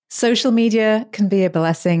Social media can be a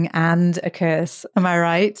blessing and a curse. Am I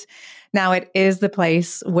right? Now, it is the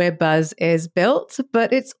place where buzz is built,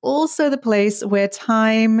 but it's also the place where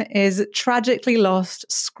time is tragically lost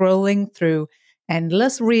scrolling through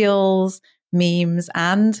endless reels, memes,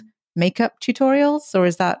 and makeup tutorials. Or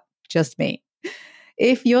is that just me?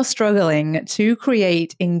 If you're struggling to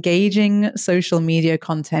create engaging social media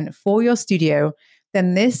content for your studio,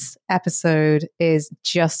 then this episode is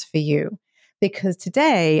just for you. Because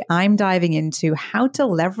today I'm diving into how to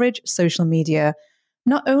leverage social media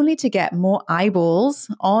not only to get more eyeballs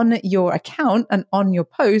on your account and on your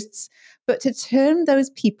posts, but to turn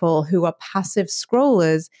those people who are passive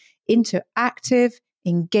scrollers into active,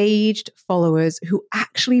 engaged followers who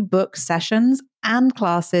actually book sessions and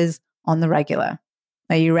classes on the regular.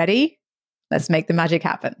 Are you ready? Let's make the magic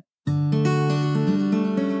happen.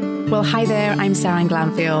 Well, hi there, I'm Sarah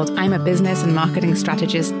Glanfield. I'm a business and marketing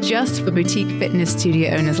strategist just for boutique fitness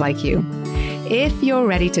studio owners like you. If you're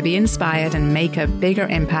ready to be inspired and make a bigger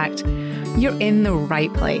impact, you're in the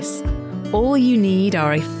right place. All you need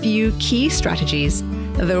are a few key strategies,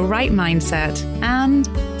 the right mindset, and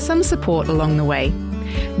some support along the way.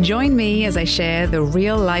 Join me as I share the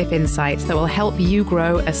real-life insights that will help you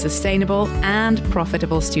grow a sustainable and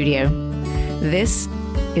profitable studio. This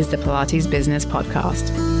is the Pilates Business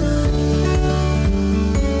Podcast.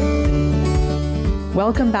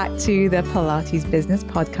 Welcome back to the Pilates Business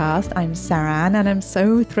Podcast. I'm Saran, and I'm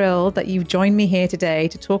so thrilled that you've joined me here today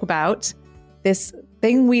to talk about this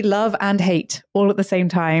thing we love and hate all at the same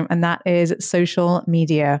time, and that is social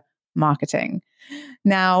media marketing.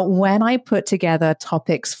 Now, when I put together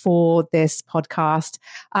topics for this podcast,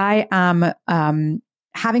 I am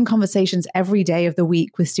having conversations every day of the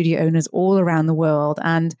week with studio owners all around the world.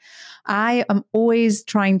 And I am always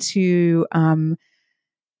trying to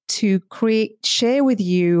share with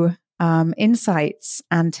you insights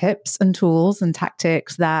and tips and tools and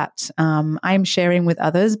tactics that I'm sharing with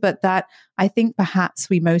others, but that I think perhaps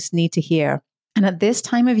we most need to hear. And at this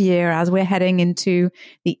time of year, as we're heading into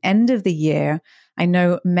the end of the year, I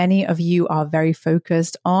know many of you are very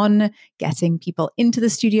focused on getting people into the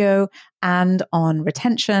studio and on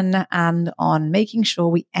retention and on making sure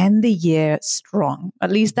we end the year strong.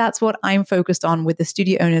 At least that's what I'm focused on with the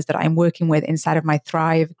studio owners that I'm working with inside of my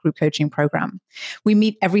Thrive group coaching program. We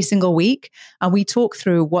meet every single week and we talk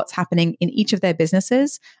through what's happening in each of their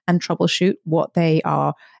businesses and troubleshoot what they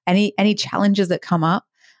are, any challenges that come up.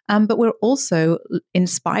 But we're also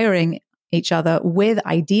inspiring each other with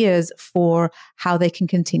ideas for how they can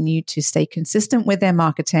continue to stay consistent with their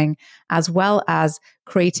marketing, as well as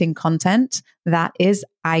creating content that is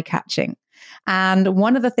eye-catching. And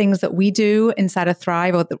one of the things that we do inside of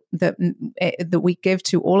Thrive, or that we give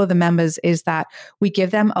to all of the members, is that we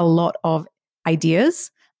give them a lot of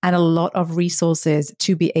ideas and a lot of resources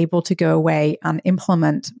to be able to go away and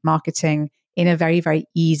implement marketing in a very, very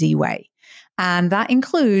easy way. And that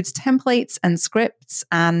includes templates and scripts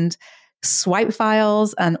and swipe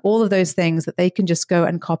files and all of those things that they can just go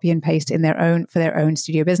and copy and paste in for their own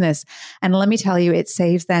studio business. And let me tell you, it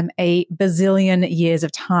saves them a bazillion years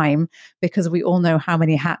of time, because we all know how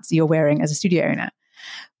many hats you're wearing as a studio owner.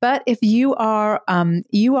 But if you are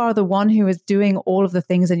the one who is doing all of the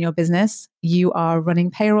things in your business, you are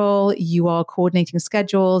running payroll, you are coordinating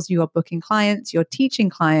schedules, you are booking clients, you're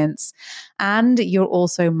teaching clients, and you're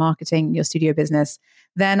also marketing your studio business,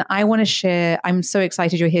 then I want to share, I'm so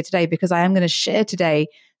excited you're here today, because I am going to share today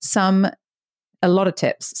a lot of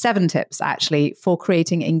tips, 7 tips actually, for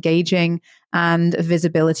creating engaging and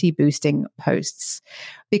visibility boosting posts.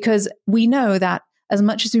 Because we know that as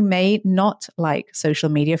much as we may not like social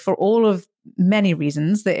media for all of many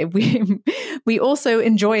reasons, that we also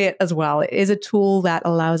enjoy it as well. It is a tool that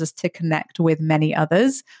allows us to connect with many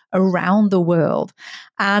others around the world.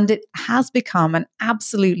 And it has become an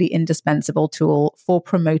absolutely indispensable tool for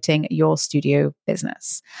promoting your studio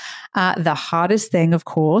business. The hardest thing, of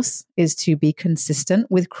course, is to be consistent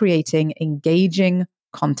with creating engaging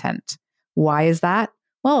content. Why is that?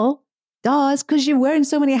 Well, it's because you're wearing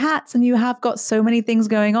so many hats and you have got so many things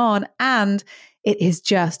going on, and it is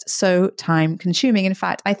just so time consuming. In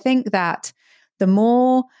fact, I think that the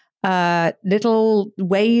more little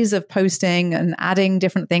ways of posting and adding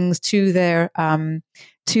different things to their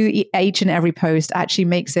to each and every post actually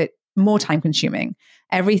makes it more time consuming.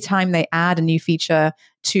 Every time they add a new feature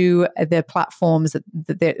to the platforms,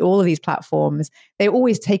 all of these platforms, they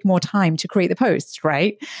always take more time to create the posts,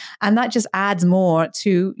 right? And that just adds more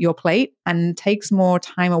to your plate and takes more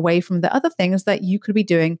time away from the other things that you could be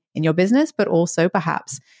doing in your business, but also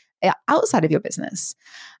perhaps outside of your business.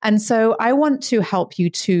 And so I want to help you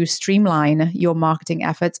to streamline your marketing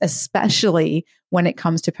efforts, especially when it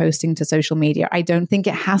comes to posting to social media. I don't think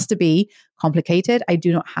it has to be complicated. I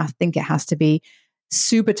do not think it has to be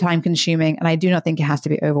super time consuming, and I do not think it has to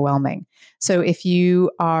be overwhelming. So if you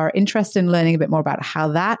are interested in learning a bit more about how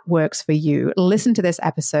that works for you, listen to this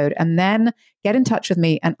episode and then get in touch with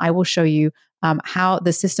me, and I will show you how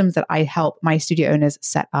the systems that I help my studio owners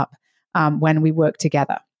set up when we work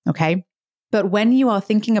together. Okay. But when you are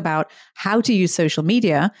thinking about how to use social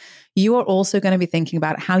media, you are also going to be thinking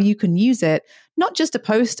about how you can use it, not just to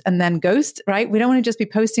post and then ghost, right? We don't want to just be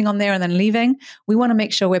posting on there and then leaving. We want to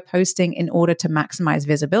make sure we're posting in order to maximize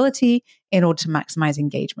visibility, in order to maximize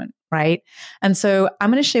engagement, right? And so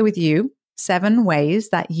I'm going to share with you 7 ways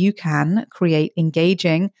that you can create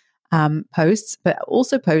engaging posts, but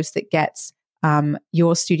also posts that gets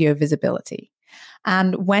your studio visibility.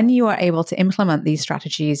 And when you are able to implement these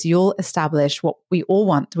strategies, you'll establish what we all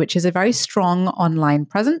want, which is a very strong online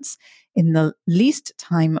presence in the least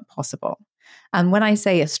time possible. And when I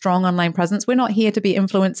say a strong online presence, we're not here to be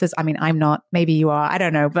influencers. I mean, I'm not, maybe you are, I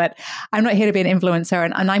don't know, but I'm not here to be an influencer.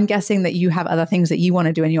 And I'm guessing that you have other things that you want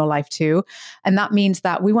to do in your life too. And that means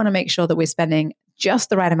that we want to make sure that we're spending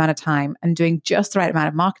just the right amount of time and doing just the right amount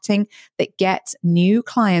of marketing that gets new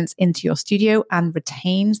clients into your studio and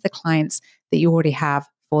retains the clients that you already have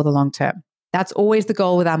for the long term. That's always the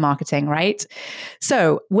goal with our marketing, right?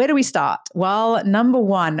 So where do we start? Well, number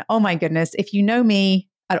 1, oh my goodness, if you know me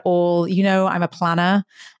at all, you know I'm a planner.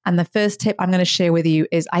 And the first tip I'm going to share with you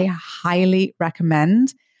is I highly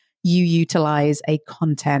recommend you utilize a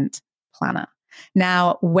content planner.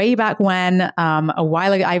 Now, way back when, a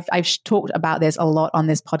while ago, I've talked about this a lot on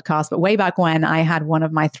this podcast, but way back when I had one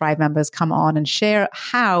of my Thrive members come on and share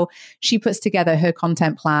how she puts together her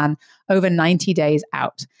content plan over 90 days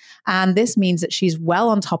out. And this means that she's well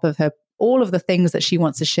on top of all of the things that she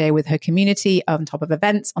wants to share with her community, on top of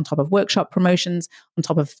events, on top of workshop promotions, on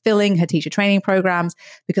top of filling her teacher training programs,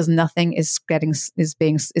 because nothing is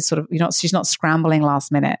sort of, she's not scrambling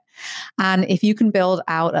last minute. And if you can build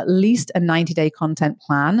out at least a 90-day content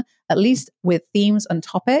plan, at least with themes and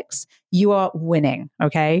topics, you are winning.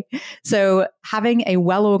 Okay. So having a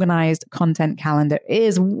well-organized content calendar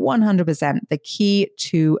is 100% the key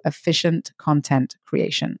to efficient content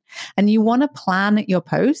creation. And you want to plan your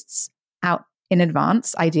posts out in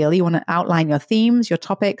advance. Ideally, you want to outline your themes, your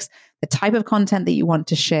topics, the type of content that you want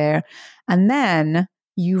to share. And then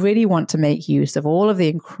you really want to make use of all of the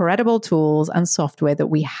incredible tools and software that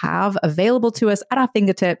we have available to us at our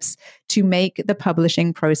fingertips to make the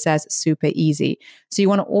publishing process super easy. So you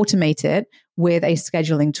want to automate it with a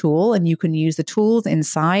scheduling tool, and you can use the tools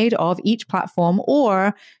inside of each platform,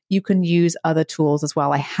 or you can use other tools as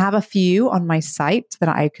well. I have a few on my site that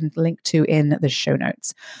I can link to in the show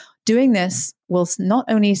notes. Doing this will not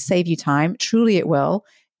only save you time, truly it will.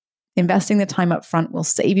 Investing the time up front will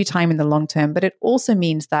save you time in the long term, but it also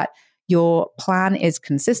means that your plan is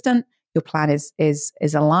consistent, your plan is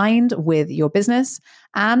aligned with your business,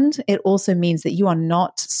 and it also means that you are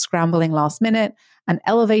not scrambling last minute and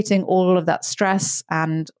elevating all of that stress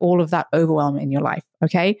and all of that overwhelm in your life.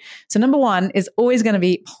 Okay, so number 1 is always going to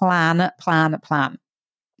be plan.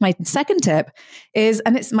 My second tip is,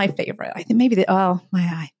 and it's my favorite, I think maybe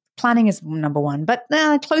planning is number 1, but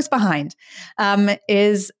close behind,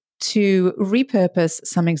 is to repurpose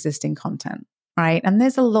some existing content, right? And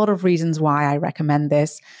there's a lot of reasons why I recommend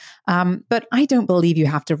this, but I don't believe you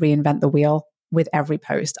have to reinvent the wheel with every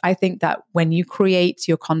post. I think that when you create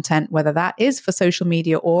your content, whether that is for social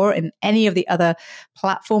media or in any of the other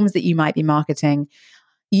platforms that you might be marketing,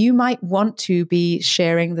 you might want to be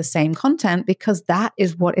sharing the same content because that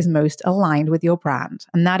is what is most aligned with your brand.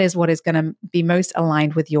 And that is what is going to be most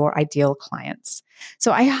aligned with your ideal clients.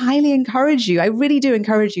 So I highly encourage you, I really do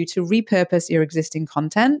encourage you to repurpose your existing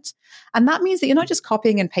content. And that means that you're not just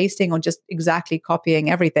copying and pasting or just exactly copying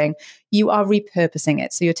everything. You are repurposing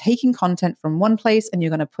it. So you're taking content from one place and you're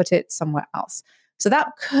going to put it somewhere else. So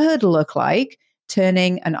that could look like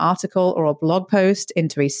turning an article or a blog post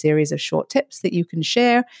into a series of short tips that you can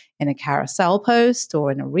share in a carousel post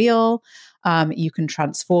or in a reel. You can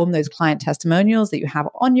transform those client testimonials that you have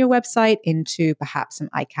on your website into perhaps some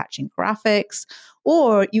eye-catching graphics,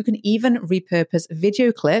 or you can even repurpose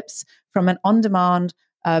video clips from an on-demand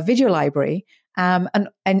video library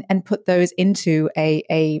and put those into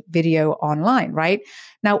a video online, right?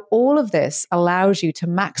 Now, all of this allows you to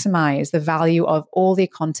maximize the value of all the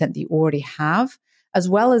content that you already have, as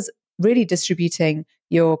well as really distributing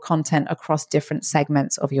your content across different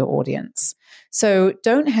segments of your audience. So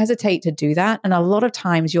don't hesitate to do that. And a lot of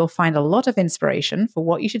times you'll find a lot of inspiration for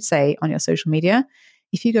what you should say on your social media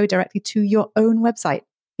if you go directly to your own website.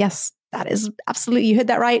 Yes, That is absolutely, you heard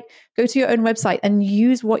that right. Go to your own website and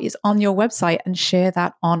use what is on your website and share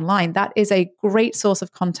that online. That is a great source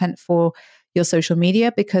of content for your social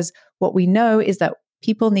media, because what we know is that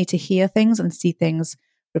people need to hear things and see things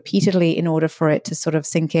repeatedly in order for it to sort of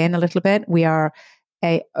sink in a little bit. We are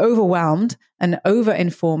overwhelmed and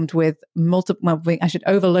over-informed with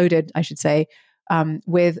overloaded, I should say,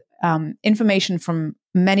 with information from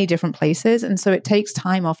many different places. And so it takes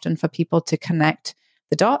time often for people to connect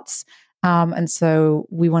the dots. And so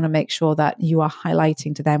we want to make sure that you are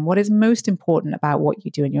highlighting to them what is most important about what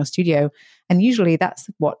you do in your studio. And usually that's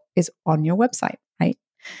what is on your website, right?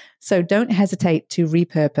 So don't hesitate to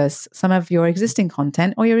repurpose some of your existing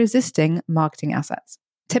content or your existing marketing assets.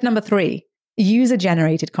 Tip number 3,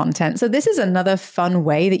 user-generated content. So this is another fun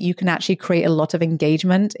way that you can actually create a lot of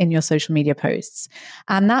engagement in your social media posts.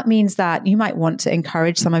 And that means that you might want to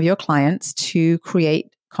encourage some of your clients to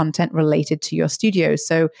create content related to your studio.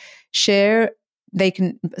 So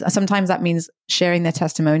sometimes that means sharing their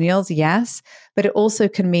testimonials, yes, but it also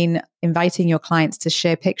can mean inviting your clients to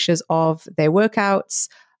share pictures of their workouts,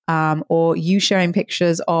 or you sharing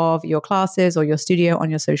pictures of your classes or your studio on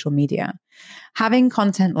your social media. Having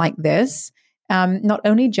content like this not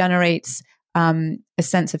only generates a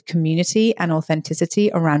sense of community and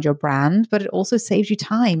authenticity around your brand, but it also saves you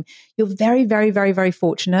time. You're very, very, very, very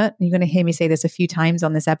fortunate. You're going to hear me say this a few times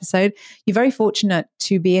on this episode. You're very fortunate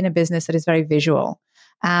to be in a business that is very visual.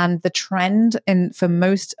 And the trend for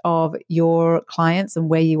most of your clients and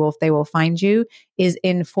where they will find you is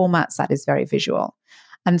in formats that is very visual.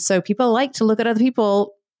 And so people like to look at other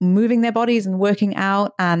people moving their bodies and working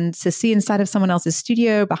out, and to see inside of someone else's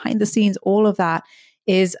studio, behind the scenes. All of that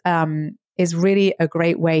is really a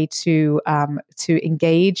great way to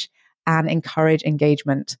engage and encourage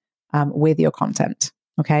engagement with your content.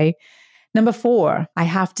 Okay. Number 4, I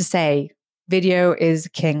have to say, video is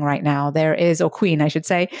king right now. Or queen, I should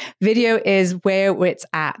say. Video is where it's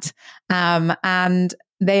at. And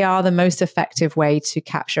they are the most effective way to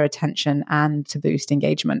capture attention and to boost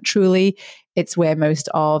engagement. Truly, it's where most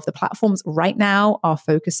of the platforms right now are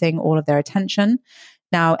focusing all of their attention.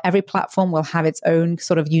 Now, every platform will have its own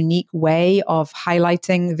sort of unique way of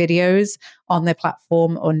highlighting videos on their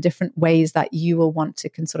platform, on different ways that you will want to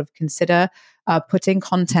consider putting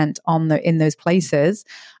content in those places.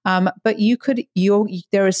 But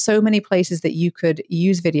there are so many places that you could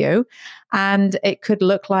use video, and it could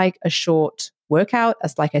look like a short workout,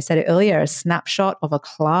 as like I said earlier, a snapshot of a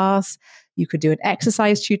class. You could do an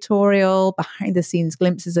exercise tutorial, behind the scenes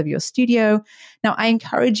glimpses of your studio. Now, I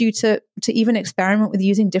encourage you to even experiment with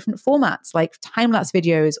using different formats like time-lapse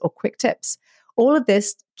videos or quick tips. All of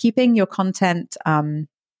this, keeping your content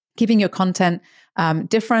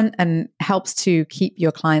different, and helps to keep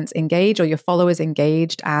your clients engaged or your followers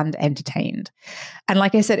engaged and entertained. And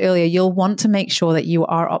like I said earlier, you'll want to make sure that you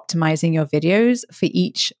are optimizing your videos for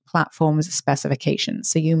each platform's specifications.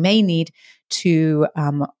 So you may need to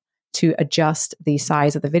adjust the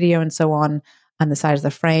size of the video and so on, and the size of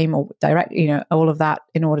the frame, or direct, all of that,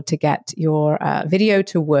 in order to get your video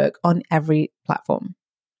to work on every platform.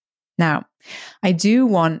 Now, I do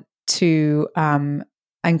want to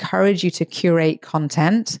encourage you to curate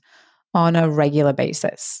content on a regular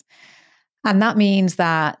basis. And that means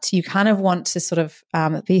that you kind of want to sort of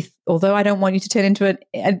although I don't want you to turn into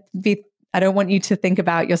I don't want you to think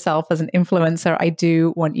about yourself as an influencer. I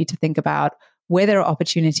do want you to think about where there are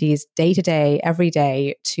opportunities day to day, every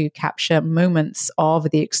day, to capture moments of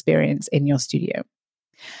the experience in your studio.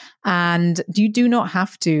 And you do not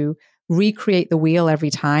have to recreate the wheel every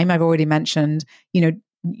time. I've already mentioned,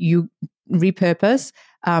 you repurpose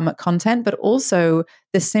content, but also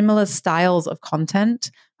the similar styles of content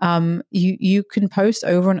you can post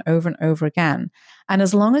over and over and over again. And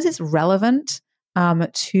as long as it's relevant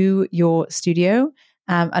to your studio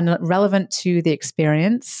and relevant to the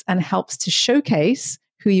experience and helps to showcase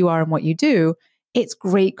who you are and what you do, it's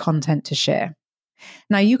great content to share.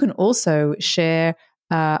 Now, you can also share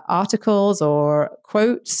articles or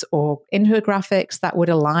quotes or infographics that would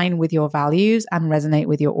align with your values and resonate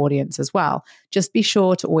with your audience as well. Just be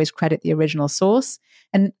sure to always credit the original source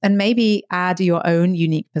and maybe add your own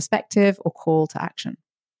unique perspective or call to action.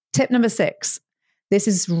 Tip number 6. This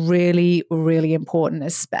is really, really important,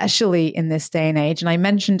 especially in this day and age. And I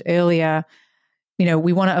mentioned earlier,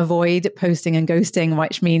 we want to avoid posting and ghosting,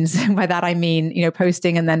 which means by that I mean,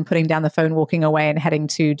 posting and then putting down the phone, walking away and heading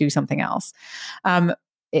to do something else.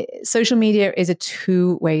 Social media is a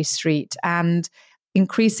two-way street, and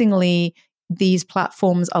increasingly these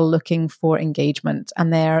platforms are looking for engagement,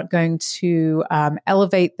 and they're going to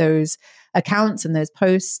elevate those accounts and those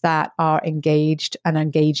posts that are engaged and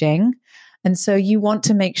engaging. And so you want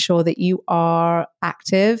to make sure that you are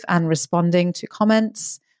active and responding to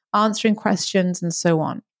comments, answering questions, and so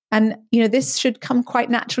on. And, this should come quite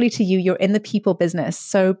naturally to you. You're in the people business.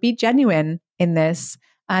 So be genuine in this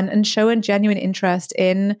and show a genuine interest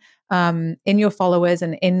in your followers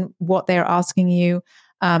and in what they're asking you.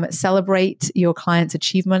 Celebrate your clients'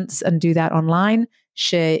 achievements and do that online.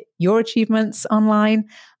 Share your achievements online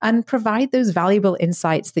and provide those valuable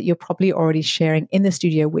insights that you're probably already sharing in the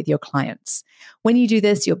studio with your clients. When you do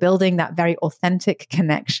this, you're building that very authentic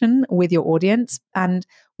connection with your audience and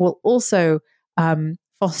will also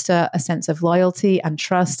foster a sense of loyalty and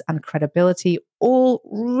trust and credibility, all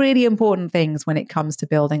really important things when it comes to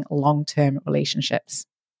building long-term relationships.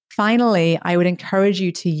 Finally, I would encourage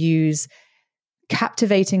you to use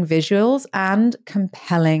captivating visuals and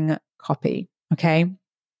compelling copy. Okay.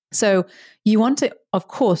 So you want to, of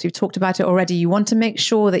course, you've talked about it already. You want to make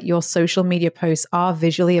sure that your social media posts are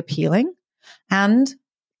visually appealing and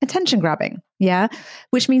attention grabbing. Yeah.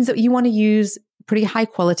 Which means that you want to use pretty high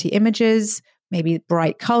quality images, maybe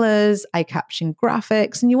bright colors, eye-catching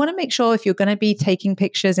graphics. And you want to make sure if you're going to be taking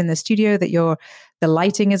pictures in the studio that the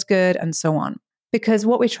lighting is good and so on. Because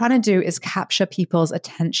what we're trying to do is capture people's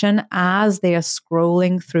attention as they are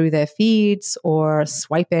scrolling through their feeds or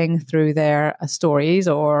swiping through their stories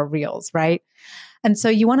or reels, right? And so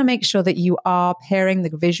you want to make sure that you are pairing the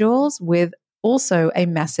visuals with also a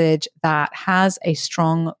message that has a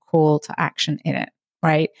strong call to action in it,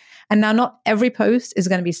 right? And now not every post is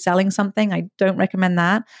going to be selling something. I don't recommend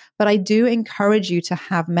that, but I do encourage you to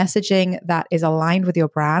have messaging that is aligned with your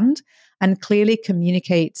brand and clearly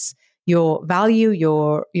communicates your value,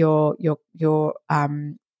 your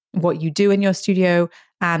what you do in your studio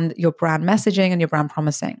and your brand messaging and your brand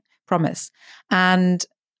promise. And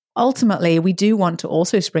ultimately, we do want to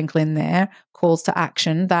also sprinkle in there calls to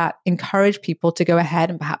action that encourage people to go ahead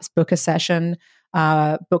and perhaps book a session,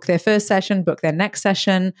 book their first session, book their next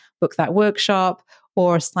session, book that workshop,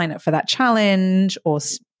 or sign up for that challenge, or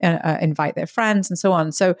invite their friends and so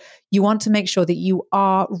on. So you want to make sure that you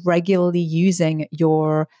are regularly using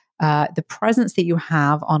your the presence that you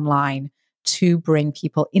have online to bring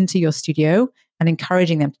people into your studio and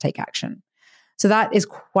encouraging them to take action. So that is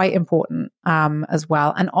quite important as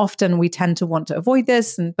well. And often we tend to want to avoid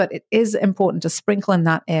this, but it is important to sprinkle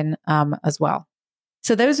that in as well.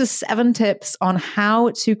 So those are 7 tips on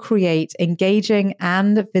how to create engaging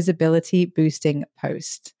and visibility boosting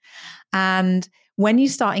posts. And when you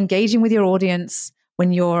start engaging with your audience,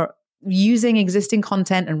 when you're using existing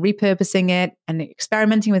content and repurposing it and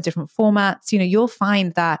experimenting with different formats, you'll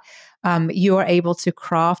find that you are able to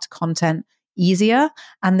craft content easier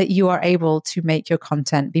and that you are able to make your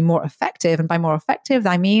content be more effective. And by more effective,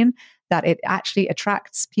 I mean that it actually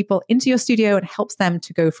attracts people into your studio and helps them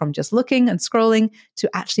to go from just looking and scrolling to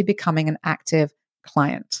actually becoming an active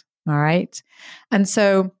client. All right. And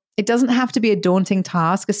so it doesn't have to be a daunting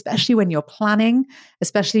task, especially when you're planning,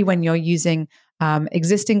 especially when you're using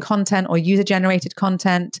existing content or user-generated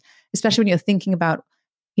content, especially when you're thinking about,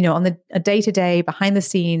 on a day-to-day, behind the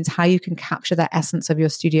scenes, how you can capture that essence of your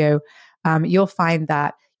studio. You'll find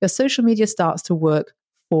that your social media starts to work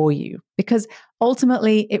for you, because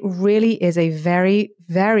ultimately it really is a very,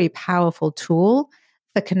 very powerful tool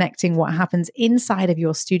for connecting what happens inside of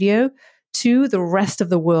your studio to the rest of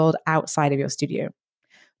the world outside of your studio.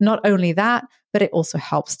 Not only that, but it also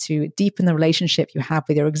helps to deepen the relationship you have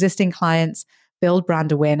with your existing clients, build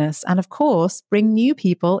brand awareness, and of course, bring new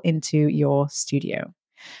people into your studio.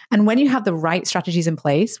 And when you have the right strategies in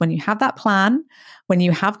place, when you have that plan, when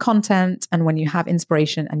you have content, and when you have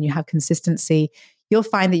inspiration and you have consistency, you'll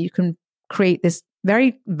find that you can create this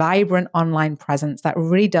very vibrant online presence that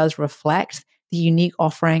really does reflect the unique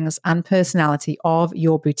offerings and personality of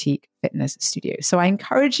your boutique fitness studio. So I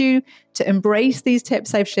encourage you to embrace these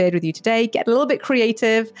tips I've shared with you today, get a little bit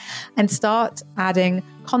creative, and start adding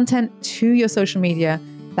content to your social media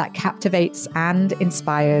that captivates and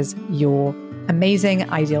inspires your amazing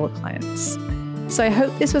ideal clients. So I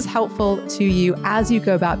hope this was helpful to you as you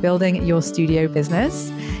go about building your studio business.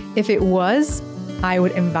 If it was, I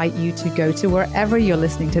would invite you to go to wherever you're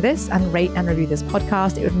listening to this and rate and review this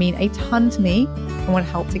podcast. It would mean a ton to me and would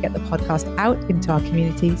help to get the podcast out into our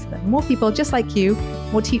community so that more people just like you,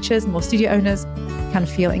 more teachers, more studio owners can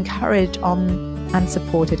feel encouraged on and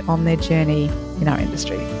supported on their journey in our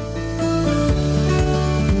industry.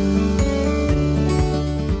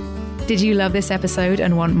 Did you love this episode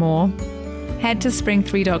and want more? Head to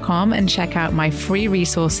spring3.com and check out my free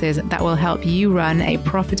resources that will help you run a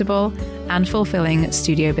profitable and fulfilling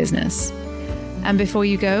studio business. And before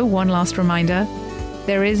you go, one last reminder,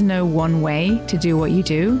 there is no one way to do what you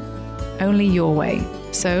do, only your way.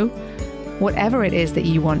 So Whatever it is that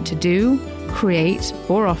you want to do, create,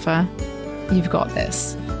 or offer, you've got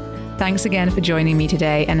this. Thanks again for joining me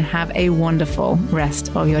today, and have a wonderful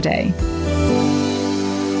rest of your day.